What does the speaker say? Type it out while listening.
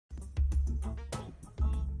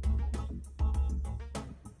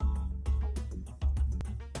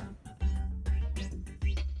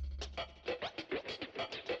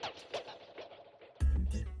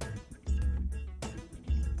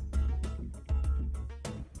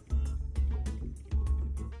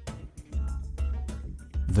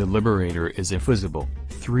The Liberator is a physible,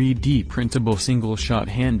 3D printable single-shot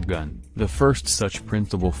handgun, the first such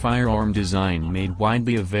printable firearm design made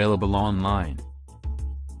widely available online.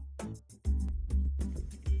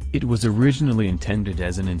 It was originally intended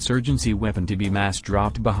as an insurgency weapon to be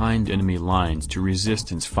mass-dropped behind enemy lines to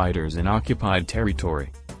resistance fighters in occupied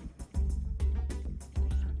territory.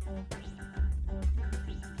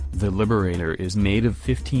 The Liberator is made of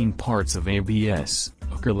 15 parts of ABS,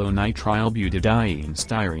 Acrylonitrile Butadiene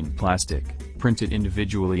Styrene plastic, printed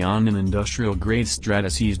individually on an industrial-grade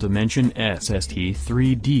Stratasys Dimension SST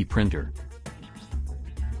 3D printer.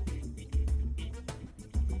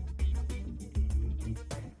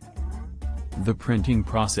 The printing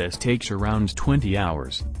process takes around 20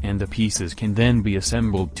 hours, and the pieces can then be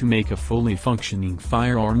assembled to make a fully functioning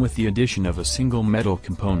firearm with the addition of a single metal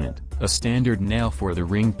component, a standard nail for the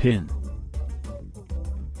ring pin.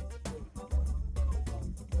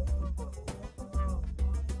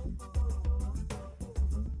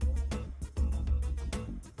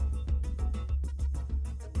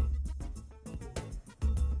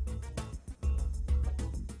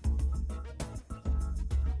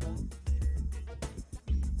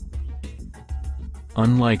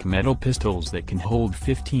 Unlike metal pistols that can hold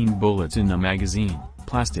 15 bullets in a magazine,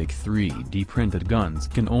 plastic 3D printed guns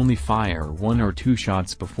can only fire 1 or 2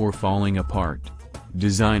 shots before falling apart.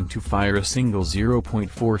 Designed to fire a single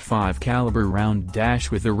 0.45 caliber round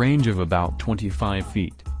with a range of about 25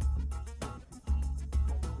 feet.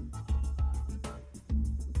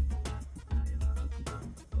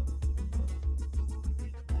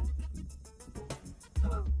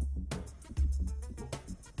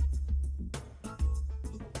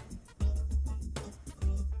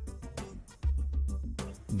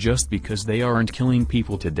 Just because they aren't killing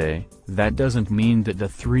people today, that doesn't mean that the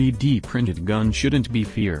 3D printed gun shouldn't be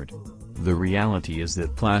feared. The reality is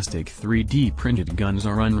that plastic 3D printed guns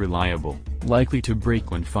are unreliable, likely to break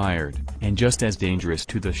when fired, and just as dangerous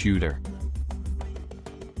to the shooter.